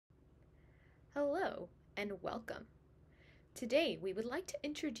Hello and welcome. Today we would like to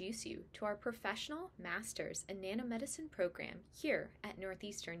introduce you to our professional master's in nanomedicine program here at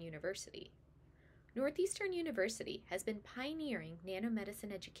Northeastern University. Northeastern University has been pioneering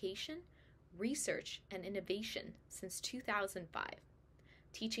nanomedicine education, research, and innovation since 2005,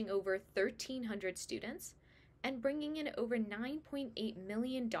 teaching over 1,300 students and bringing in over $9.8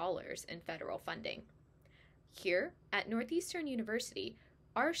 million in federal funding. Here at Northeastern University,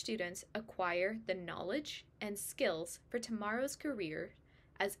 our students acquire the knowledge and skills for tomorrow's career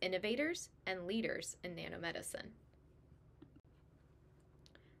as innovators and leaders in nanomedicine.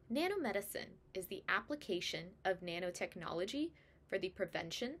 Nanomedicine is the application of nanotechnology for the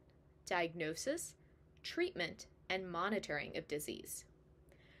prevention, diagnosis, treatment, and monitoring of disease.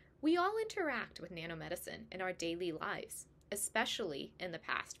 We all interact with nanomedicine in our daily lives, especially in the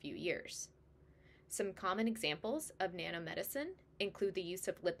past few years. Some common examples of nanomedicine include the use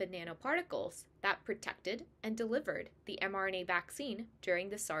of lipid nanoparticles that protected and delivered the mRNA vaccine during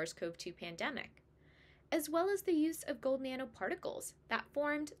the SARS-CoV-2 pandemic, as well as the use of gold nanoparticles that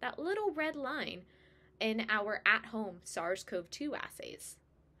formed that little red line in our at-home SARS-CoV-2 assays.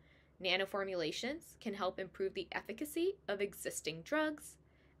 Nanoformulations can help improve the efficacy of existing drugs,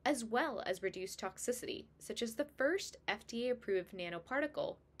 as well as reduce toxicity, such as the first FDA-approved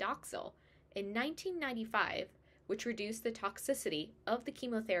nanoparticle, Doxil, in 1995, which reduced the toxicity of the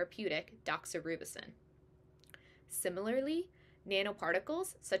chemotherapeutic doxorubicin. Similarly,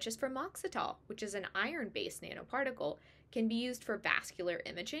 nanoparticles such as femoxytol, which is an iron-based nanoparticle, can be used for vascular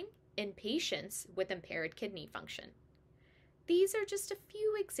imaging in patients with impaired kidney function. These are just a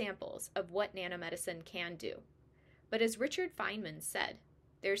few examples of what nanomedicine can do. But as Richard Feynman said,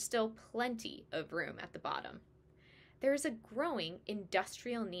 there's still plenty of room at the bottom. There is a growing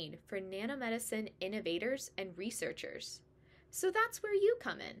industrial need for nanomedicine innovators and researchers. So that's where you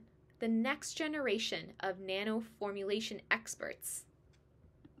come in, the next generation of nanoformulation experts.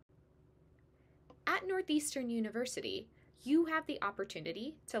 At Northeastern University, you have the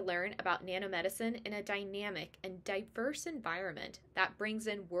opportunity to learn about nanomedicine in a dynamic and diverse environment that brings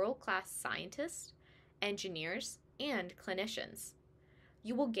in world-class scientists, engineers, and clinicians.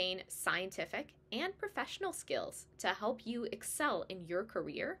 You will gain scientific and professional skills to help you excel in your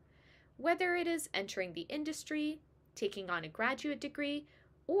career, whether it is entering the industry, taking on a graduate degree,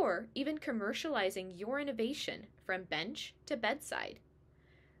 or even commercializing your innovation from bench to bedside.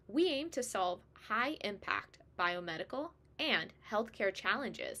 We aim to solve high-impact biomedical and healthcare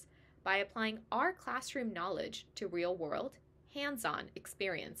challenges by applying our classroom knowledge to real-world, hands-on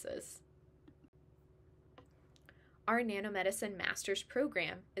experiences. Our nanomedicine master's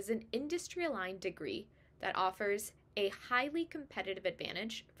program is an industry-aligned degree that offers a highly competitive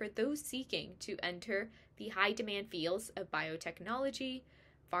advantage for those seeking to enter the high-demand fields of biotechnology,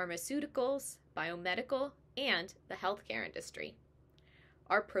 pharmaceuticals, biomedical, and the healthcare industry.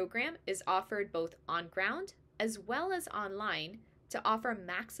 Our program is offered both on-ground as well as online to offer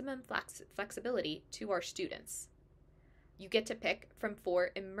maximum flexibility to our students. You get to pick from 4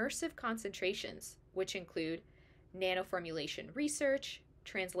 immersive concentrations, which include nanoformulation research,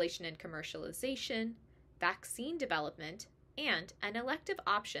 translation and commercialization, vaccine development, and an elective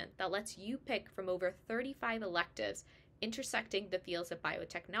option that lets you pick from over 35 electives intersecting the fields of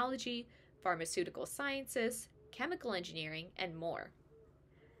biotechnology, pharmaceutical sciences, chemical engineering, and more.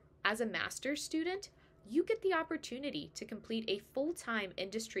 As a master's student, you get the opportunity to complete a full-time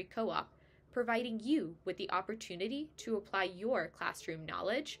industry co-op, providing you with the opportunity to apply your classroom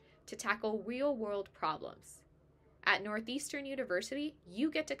knowledge to tackle real-world problems. At Northeastern University,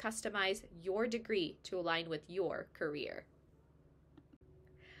 you get to customize your degree to align with your career.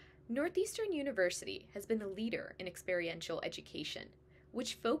 Northeastern University has been a leader in experiential education,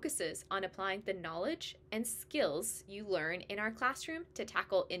 which focuses on applying the knowledge and skills you learn in our classroom to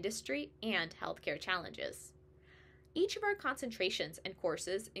tackle industry and healthcare challenges. Each of our concentrations and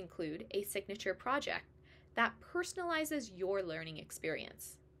courses include a signature project that personalizes your learning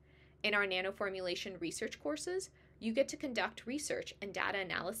experience. In our nanoformulation research courses, you get to conduct research and data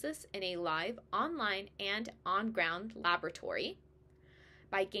analysis in a live, online, and on-ground laboratory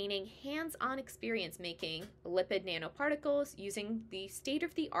by gaining hands-on experience making lipid nanoparticles using the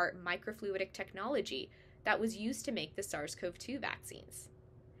state-of-the-art microfluidic technology that was used to make the SARS-CoV-2 vaccines.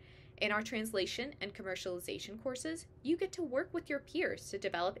 In our translation and commercialization courses, you get to work with your peers to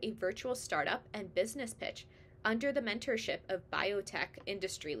develop a virtual startup and business pitch under the mentorship of biotech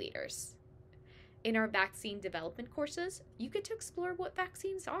industry leaders. In our vaccine development courses, you get to explore what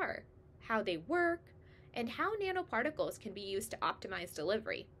vaccines are, how they work, and how nanoparticles can be used to optimize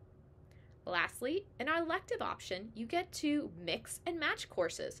delivery. Lastly, in our elective option, you get to mix and match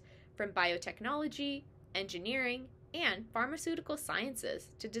courses from biotechnology, engineering, and pharmaceutical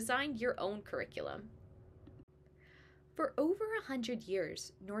sciences to design your own curriculum. For over 100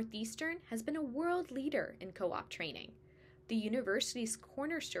 years, Northeastern has been a world leader in co-op training, the university's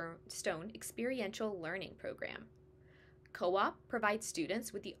cornerstone experiential learning program. Co-op provides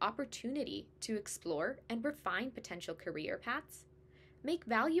students with the opportunity to explore and refine potential career paths, make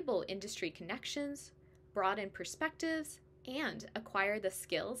valuable industry connections, broaden perspectives, and acquire the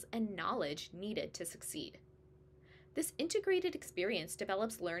skills and knowledge needed to succeed. This integrated experience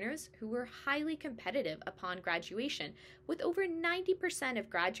develops learners who are highly competitive upon graduation, with over 90% of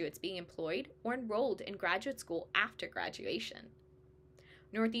graduates being employed or enrolled in graduate school after graduation.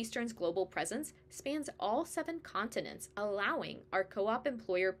 Northeastern's global presence spans all 7 continents, allowing our co-op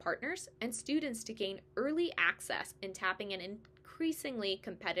employer partners and students to gain early access in tapping an increasingly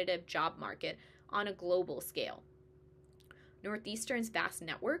competitive job market on a global scale. Northeastern's vast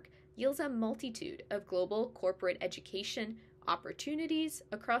network yields a multitude of global corporate education opportunities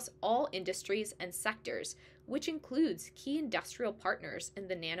across all industries and sectors, which includes key industrial partners in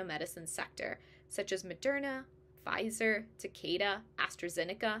the nanomedicine sector, such as Moderna, Pfizer, Takeda,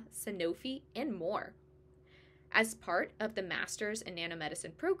 AstraZeneca, Sanofi, and more. As part of the Masters in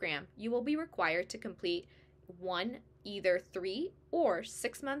Nanomedicine program, you will be required to complete one either 3 or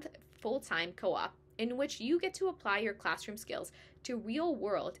 6-month full-time co-op in which you get to apply your classroom skills to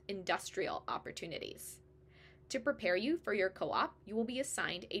real-world industrial opportunities. To prepare you for your co-op, you will be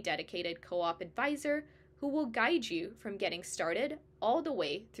assigned a dedicated co-op advisor who will guide you from getting started all the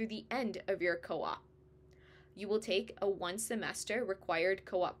way through the end of your co-op. You will take a 1-semester required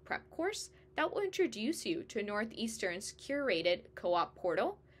co-op prep course that will introduce you to Northeastern's curated co-op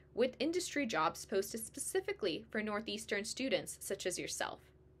portal with industry jobs posted specifically for Northeastern students such as yourself.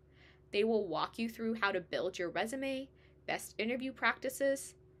 They will walk you through how to build your resume, best interview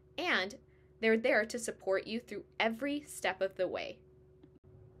practices, and they're there to support you through every step of the way.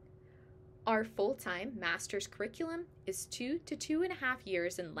 Our full-time master's curriculum is 2 to 2.5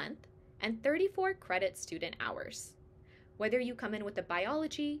 years in length and 34 credit student hours. Whether you come in with a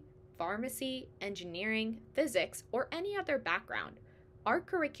biology, pharmacy, engineering, physics, or any other background, our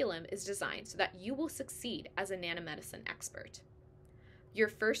curriculum is designed so that you will succeed as a nanomedicine expert. Your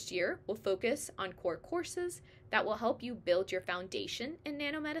first year will focus on core courses that will help you build your foundation in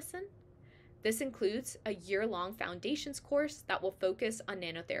nanomedicine. This includes a year-long foundations course that will focus on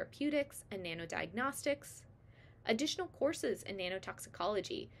nanotherapeutics and nanodiagnostics, additional courses in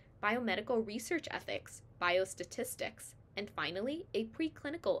nanotoxicology, biomedical research ethics, biostatistics, and finally, a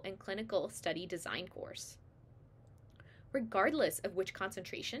preclinical and clinical study design course. Regardless of which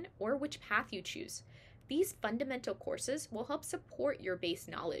concentration or which path you choose, these fundamental courses will help support your base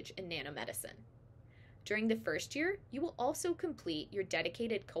knowledge in nanomedicine. During the first year, you will also complete your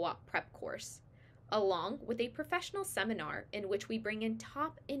dedicated co-op prep course, along with a professional seminar in which we bring in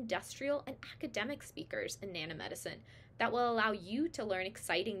top industrial and academic speakers in nanomedicine that will allow you to learn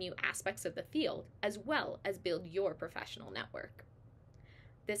exciting new aspects of the field as well as build your professional network.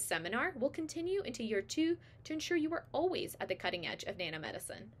 This seminar will continue into year 2 to ensure you are always at the cutting edge of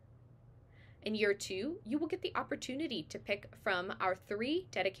nanomedicine. In year 2, you will get the opportunity to pick from our 3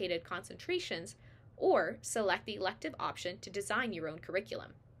 dedicated concentrations or select the elective option to design your own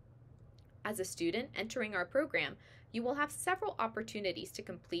curriculum. As a student entering our program, you will have several opportunities to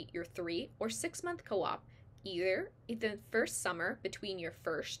complete your 3 or 6-month co-op either the first summer between your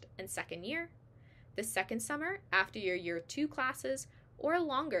first and second year, the second summer after your year 2 classes, or a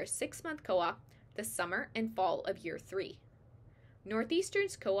longer 6-month co-op the summer and fall of year 3.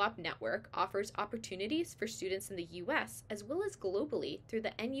 Northeastern's co-op network offers opportunities for students in the U.S. as well as globally through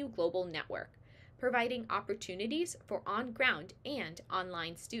the NU Global Network, providing opportunities for on-ground and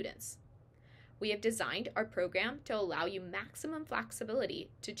online students. We have designed our program to allow you maximum flexibility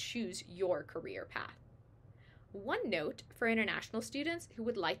to choose your career path. One note for international students who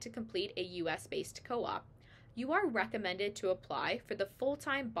would like to complete a U.S.-based co-op, you are recommended to apply for the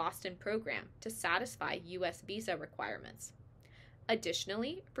full-time Boston program to satisfy U.S. visa requirements.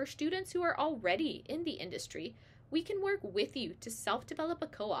 Additionally, for students who are already in the industry, we can work with you to self-develop a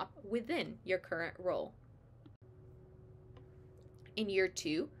co-op within your current role. In year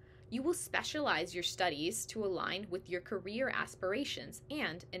 2, you will specialize your studies to align with your career aspirations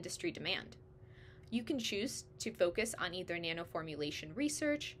and industry demand. You can choose to focus on either nanoformulation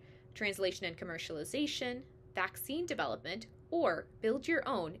research, translation and commercialization, vaccine development, or build your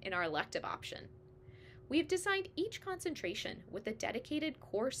own in our elective option. We have designed each concentration with a dedicated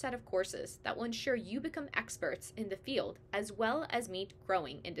core set of courses that will ensure you become experts in the field as well as meet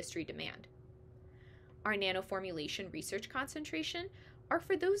growing industry demand. Our nanoformulation research concentration are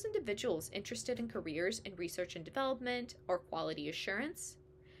for those individuals interested in careers in research and development or quality assurance.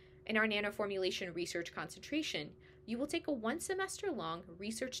 In our nanoformulation research concentration, you will take a 1-semester-long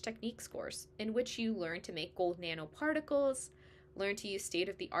research techniques course in which you learn to make gold nanoparticles, learn to use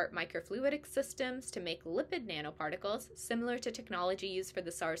state-of-the-art microfluidic systems to make lipid nanoparticles similar to technology used for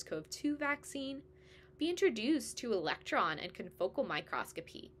the SARS-CoV-2 vaccine, be introduced to electron and confocal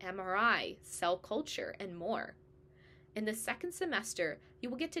microscopy, MRI, cell culture, and more. In the second semester, you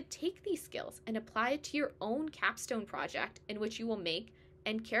will get to take these skills and apply it to your own capstone project in which you will make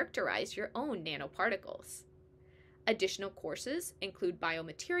and characterize your own nanoparticles. Additional courses include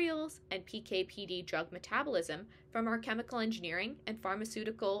biomaterials and PK/PD drug metabolism from our chemical engineering and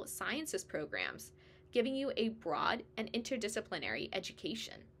pharmaceutical sciences programs, giving you a broad and interdisciplinary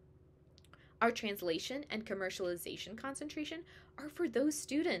education. Our translation and commercialization concentration are for those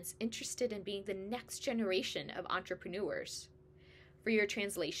students interested in being the next generation of entrepreneurs. For your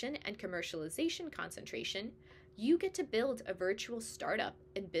translation and commercialization concentration, you get to build a virtual startup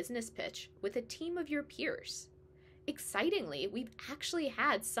and business pitch with a team of your peers. Excitingly, we've actually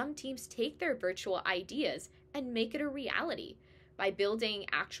had some teams take their virtual ideas and make it a reality by building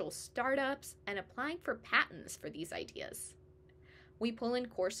actual startups and applying for patents for these ideas. We pull in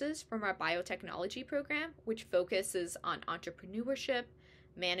courses from our biotechnology program, which focuses on entrepreneurship,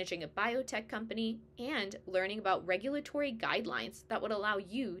 managing a biotech company, and learning about regulatory guidelines that would allow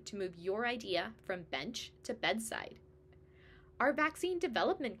you to move your idea from bench to bedside. Our vaccine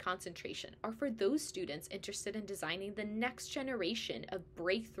development concentration are for those students interested in designing the next generation of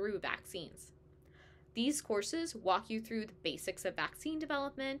breakthrough vaccines. These courses walk you through the basics of vaccine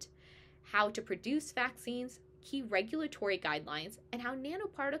development, how to produce vaccines, key regulatory guidelines, and how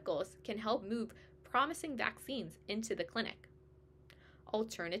nanoparticles can help move promising vaccines into the clinic.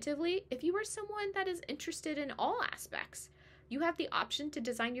 Alternatively, if you are someone that is interested in all aspects, you have the option to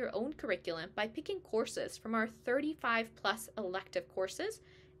design your own curriculum by picking courses from our 35+ elective courses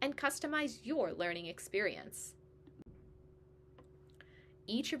and customize your learning experience.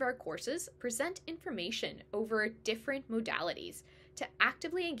 Each of our courses present information over different modalities to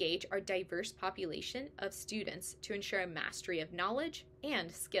actively engage our diverse population of students to ensure a mastery of knowledge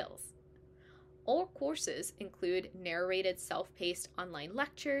and skills. All courses include narrated self-paced online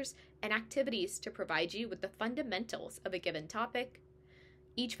lectures and activities to provide you with the fundamentals of a given topic.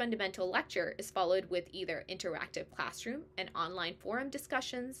 Each fundamental lecture is followed with either interactive classroom and online forum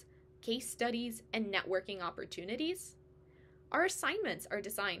discussions, case studies, and networking opportunities. Our assignments are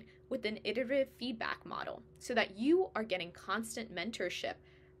designed with an iterative feedback model so that you are getting constant mentorship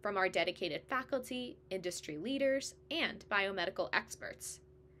from our dedicated faculty, industry leaders, and biomedical experts.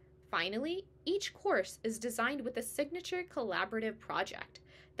 Finally, each course is designed with a signature collaborative project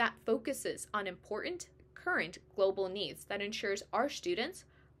that focuses on important, current global needs that ensures our students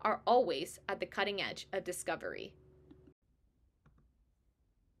are always at the cutting edge of discovery.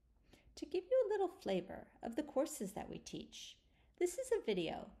 To give you a little flavor of the courses that we teach, this is a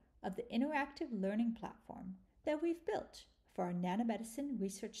video of the interactive learning platform that we've built for our Nanomedicine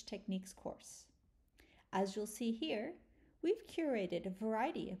Research Techniques course. As you'll see here, we've curated a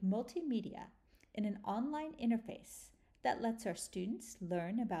variety of multimedia in an online interface that lets our students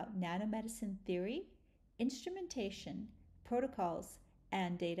learn about nanomedicine theory, instrumentation, protocols,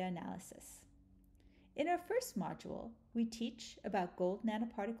 and data analysis. In our first module, we teach about gold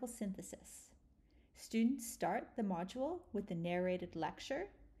nanoparticle synthesis. Students start the module with a narrated lecture,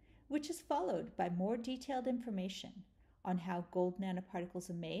 which is followed by more detailed information on how gold nanoparticles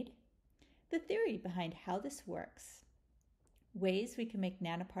are made, the theory behind how this works, ways we can make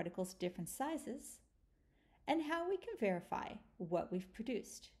nanoparticles different sizes, and how we can verify what we've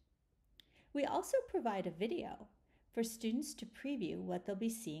produced. We also provide a video for students to preview what they'll be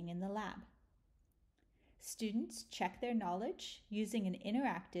seeing in the lab. Students check their knowledge using an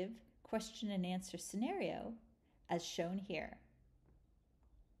interactive question and answer scenario as shown here.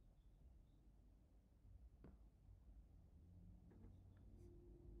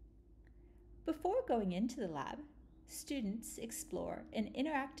 Before going into the lab, students explore an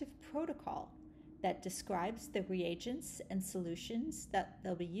interactive protocol that describes the reagents and solutions that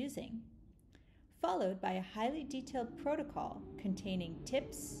they'll be using, followed by a highly detailed protocol containing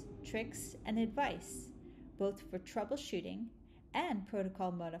tips, tricks, and advice, both for troubleshooting and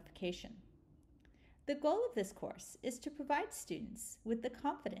protocol modification. The goal of this course is to provide students with the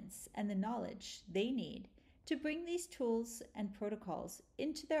confidence and the knowledge they need to bring these tools and protocols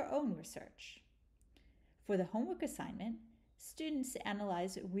into their own research. For the homework assignment, students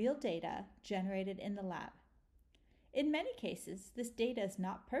analyze real data generated in the lab. In many cases, this data is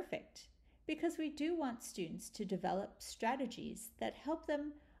not perfect, because we do want students to develop strategies that help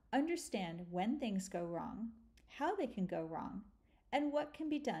them understand when things go wrong, how they can go wrong, and what can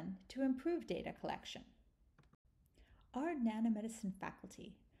be done to improve data collection. Our nanomedicine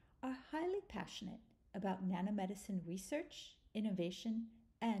faculty are highly passionate about nanomedicine research, innovation,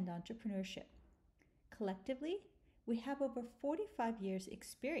 and entrepreneurship. Collectively, we have over 45 years'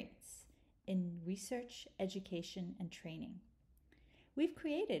 experience in research, education, and training. We've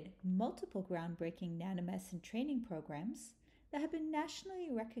created multiple groundbreaking nanomedicine training programs that have been nationally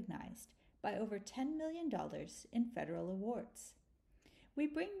recognized by over $10 million in federal awards. We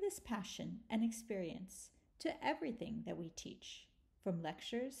bring this passion and experience to everything that we teach, from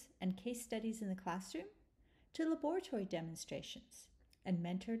lectures and case studies in the classroom to laboratory demonstrations and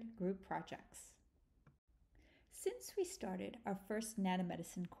mentored group projects. Since we started our first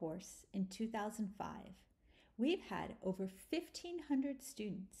nanomedicine course in 2005, we've had over 1,500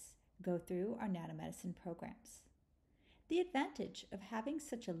 students go through our nanomedicine programs. The advantage of having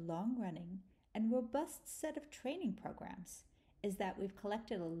such a long-running and robust set of training programs is that we've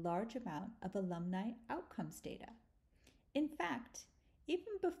collected a large amount of alumni outcomes data. In fact,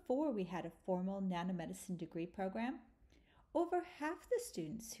 even before we had a formal nanomedicine degree program, over half the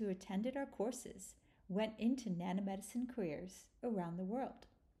students who attended our courses went into nanomedicine careers around the world.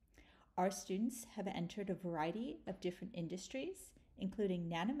 Our students have entered a variety of different industries, including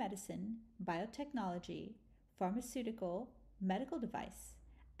nanomedicine, biotechnology, pharmaceutical, medical device,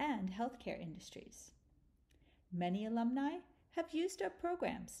 and healthcare industries. Many alumni have used our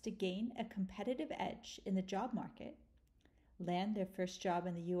programs to gain a competitive edge in the job market, land their first job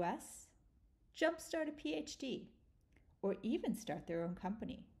in the US, jumpstart a PhD, or even start their own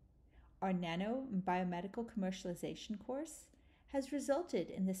company. Our nano and biomedical commercialization course has resulted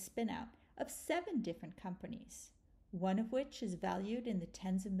in the spin-out of 7 different companies, one of which is valued in the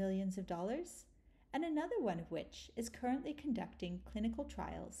tens of millions of dollars, and another one of which is currently conducting clinical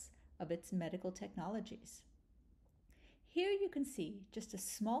trials of its medical technologies. Here you can see just a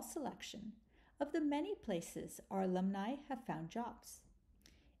small selection of the many places our alumni have found jobs.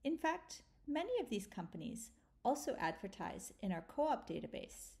 In fact, many of these companies also advertise in our co-op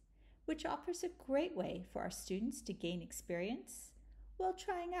database, which offers a great way for our students to gain experience while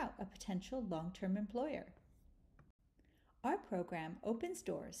trying out a potential long-term employer. Our program opens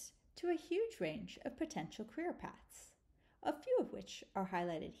doors to a huge range of potential career paths, a few of which are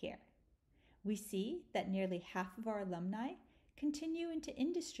highlighted here. We see that nearly half of our alumni continue into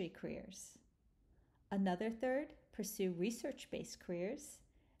industry careers. Another third pursue research-based careers,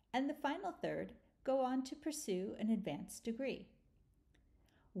 and the final third go on to pursue an advanced degree.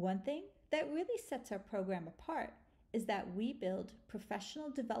 One thing that really sets our program apart is that we build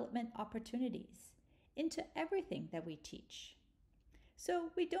professional development opportunities into everything that we teach. So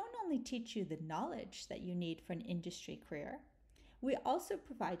we don't only teach you the knowledge that you need for an industry career, we also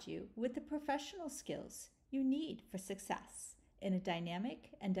provide you with the professional skills you need for success in a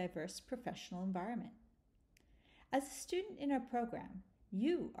dynamic and diverse professional environment. As a student in our program,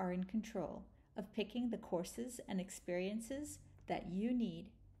 you are in control of picking the courses and experiences that you need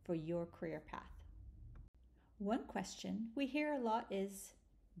for your career path. One question we hear a lot is,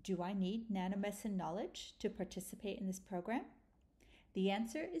 do I need nanomedicine knowledge to participate in this program? The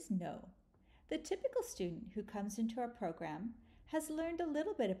answer is no. The typical student who comes into our program has learned a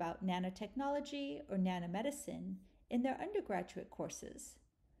little bit about nanotechnology or nanomedicine in their undergraduate courses,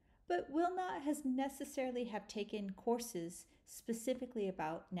 but will not necessarily have taken courses specifically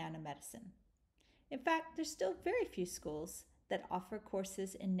about nanomedicine. In fact, there's still very few schools that offer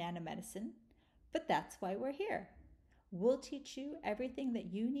courses in nanomedicine, but that's why we're here. We'll teach you everything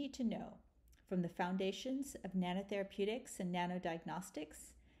that you need to know, from the foundations of nanotherapeutics and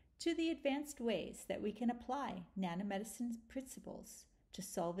nanodiagnostics to the advanced ways that we can apply nanomedicine principles to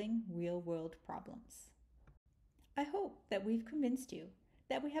solving real-world problems. I hope that we've convinced you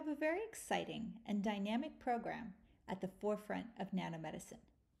that we have a very exciting and dynamic program at the forefront of nanomedicine.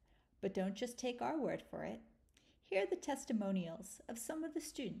 But don't just take our word for it. Here are the testimonials of some of the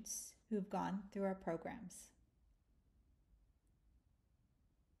students who have gone through our programs.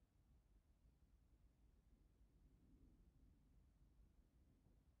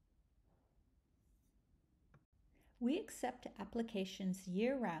 We accept applications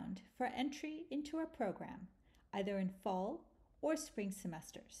year-round for entry into our program, either in fall or spring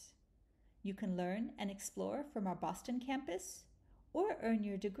semesters. You can learn and explore from our Boston campus or earn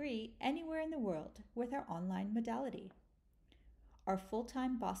your degree anywhere in the world with our online modality. Our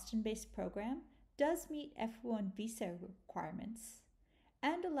full-time Boston-based program does meet F1 visa requirements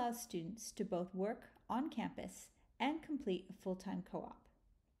and allows students to both work on campus and complete a full-time co-op.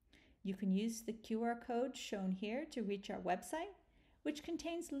 You can use the QR code shown here to reach our website, which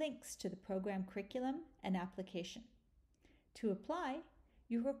contains links to the program curriculum and application. To apply,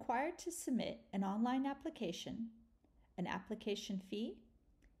 you're required to submit an online application, an application fee,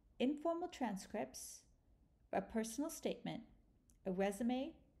 informal transcripts, a personal statement, a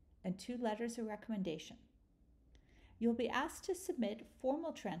resume, and 2 letters of recommendation. You'll be asked to submit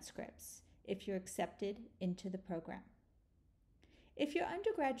formal transcripts if you're accepted into the program. If your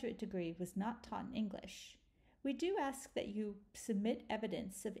undergraduate degree was not taught in English, we do ask that you submit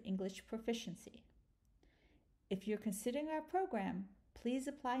evidence of English proficiency. If you're considering our program, please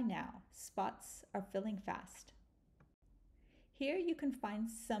apply now. Spots are filling fast. Here you can find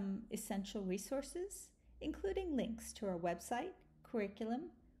some essential resources, including links to our website,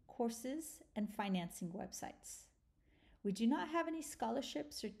 curriculum, courses, and financing websites. We do not have any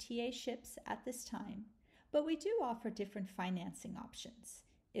scholarships or TA-ships at this time, but we do offer different financing options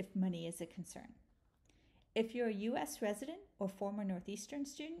if money is a concern. If you're a U.S. resident or former Northeastern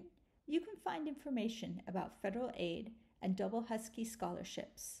student, you can find information about federal aid and double Husky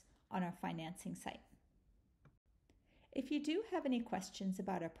scholarships on our financing site. If you do have any questions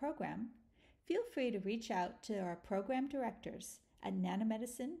about our program, feel free to reach out to our program directors at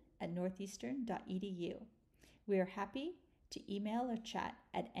nanomedicine@northeastern.edu. We are happy to email or chat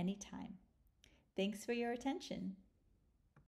at any time. Thanks for your attention.